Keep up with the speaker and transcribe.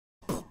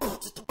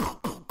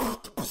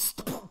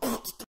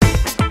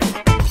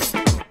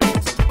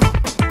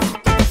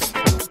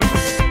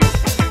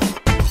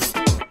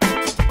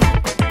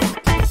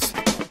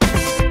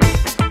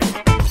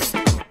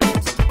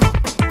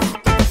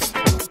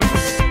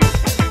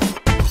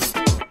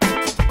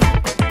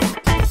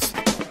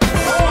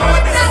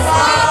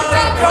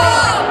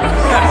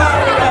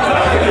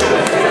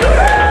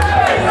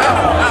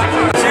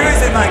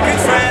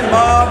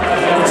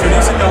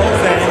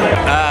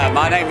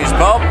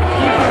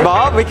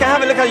Bob, we can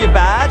have a look at your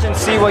badge and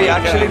see what you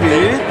actually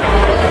do.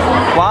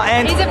 Wow,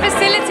 and he's a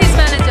facilities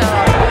manager.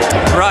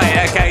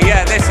 Right, okay,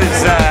 yeah, this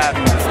is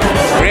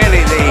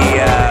really the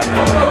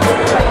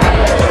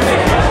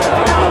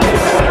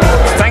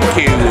thank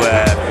you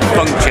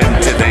function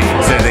to the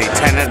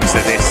tenants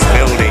of this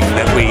building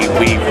that we've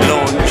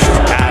launched,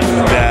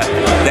 and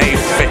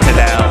they've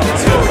fitted out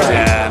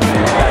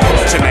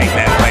to make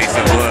their place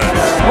of work.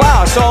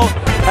 wow, so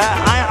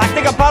I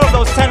think I'm part of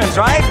those tenants,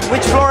 right?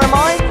 Which floor am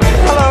I?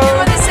 Hello.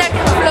 On the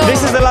second floor.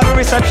 This is the lovely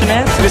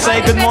receptionist. We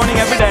say good morning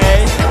every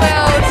day.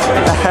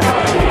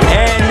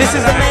 And this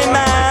is the main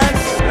man.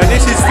 And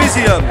this is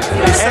Visium.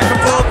 It's second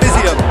floor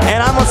Visium.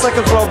 And I'm on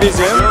second floor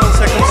Visium.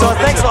 So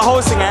thanks for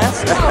hosting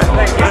us. Pick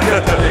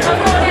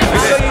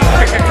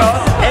a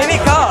card. Any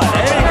card,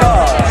 any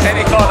card.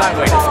 Any card that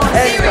way.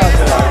 Any card.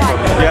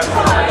 Yeah.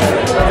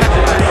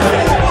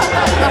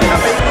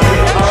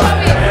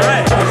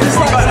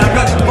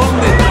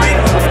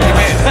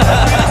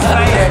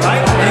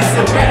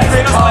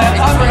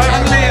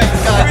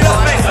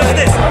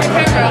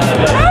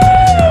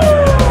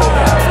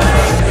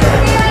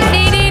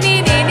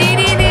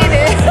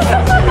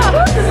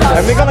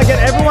 And we're gonna get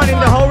everyone in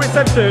the whole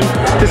reception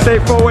to say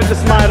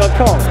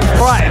forwardthesmile.com.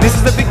 Alright, this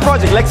is the big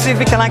project. Let's see if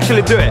we can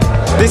actually do it.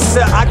 This is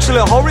actually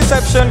a whole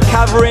reception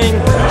covering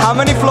how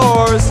many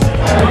floors?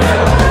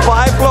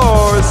 5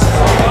 floors.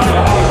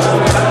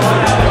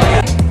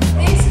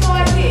 This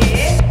guy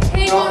here,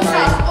 he wants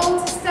us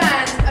all to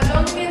stand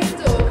along against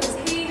the door because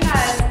he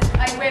has a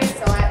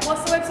website.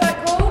 What's the website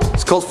called?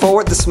 It's called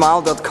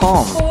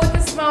forwardthesmile.com.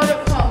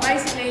 Forwardthesmile.com.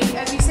 Basically,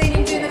 have you seen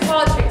him doing the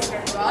card tricks for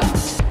everyone?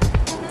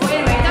 Well,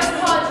 anyway, he does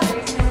card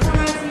tricks and he'll come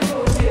around to you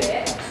all do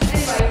it.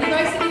 Anyway, he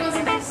basically wants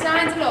him to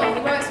stand along. He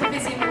works for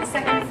Visium on the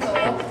second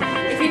floor.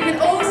 If you can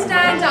all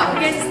stand up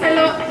against the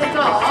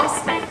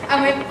glass,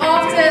 and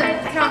after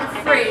the count of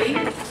 3,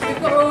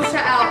 we've got all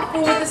shut out.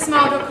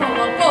 Forwardthesmile.com.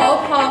 Well,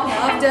 Bob, partner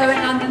of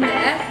Derwent London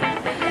there.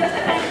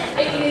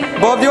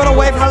 Bob, do you want to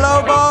wave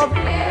hello, Bob?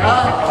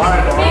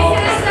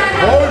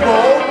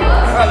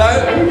 Hello.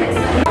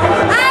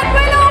 And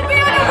we'll all be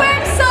on a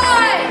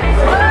website!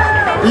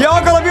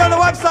 You're gonna be on the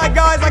website,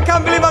 guys. I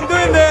can't believe I'm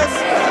doing this.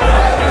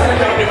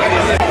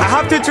 I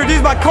have to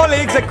introduce my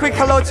colleagues. A quick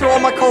hello to all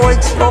my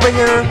colleagues over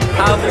here.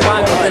 Hello.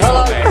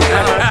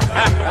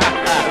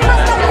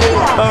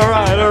 All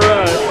right, all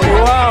right.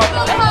 Wow.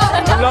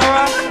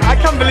 Laura, I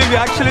can't believe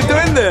you're actually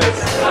doing this.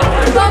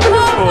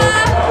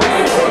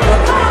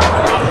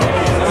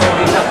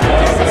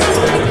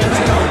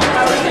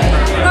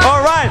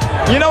 All right.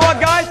 You know what,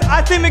 guys?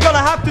 I think we're gonna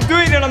have to do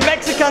it in a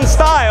Mexican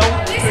style.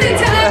 Listen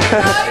to us,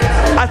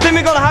 I think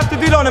we're gonna have to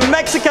do it on a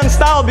Mexican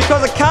style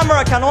because the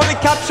camera can only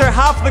capture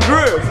half the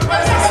group.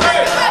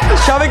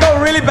 Shall we go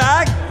really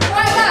back?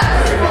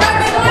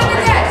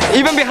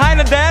 Even behind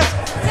the desk?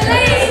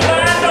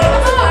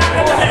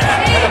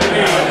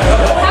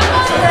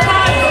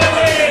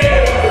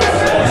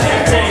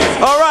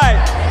 All right.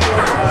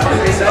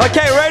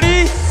 Okay,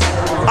 ready?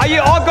 Are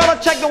you all gonna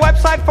check the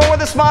website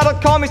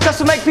forwardthesmile.com? It's just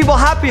to make people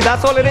happy.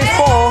 That's all it is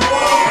for.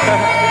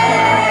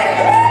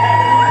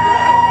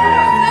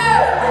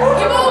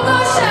 You've all got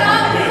to shut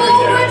up.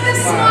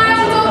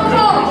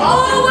 Forwardthesmile.com.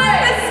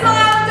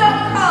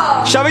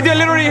 Forwardthesmile.com. Shall we do a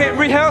little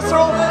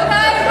rehearsal?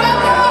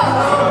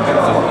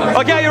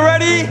 Okay, are you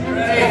ready?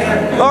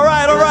 All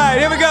right,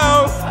 here we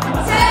go. 2,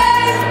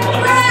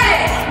 3.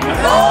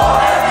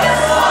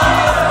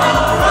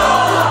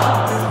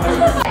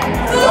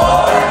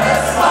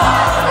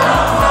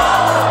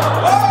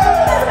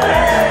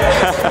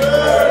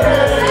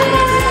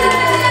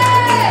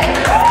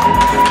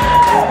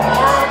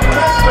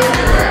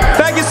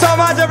 Thank you so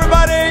much,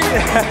 everybody.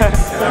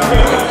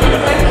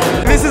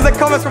 This is the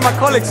comments from my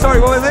colleagues. Sorry,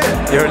 what was it?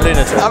 You're a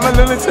lunatic. I'm a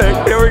lunatic.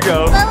 Here we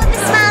go.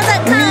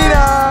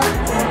 Mina,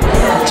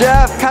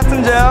 Jeff,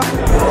 Captain Jeff.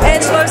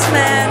 Angelo,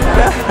 man.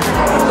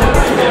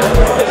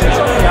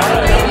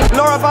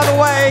 Laura, by the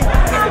way,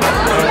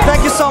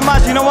 thank you so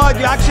much. You know what?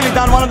 You actually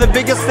done one of the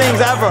biggest things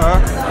ever.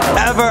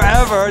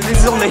 This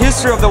is on the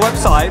history of the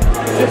website.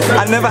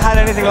 I've never had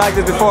anything like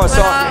this before,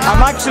 so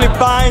I'm actually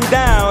buying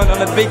down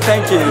on a big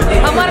thank you.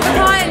 I'm one of a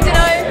kind, you know.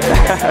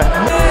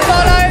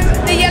 Follow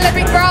the yellow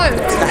brick road.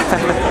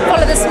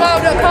 Follow the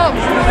smile.com.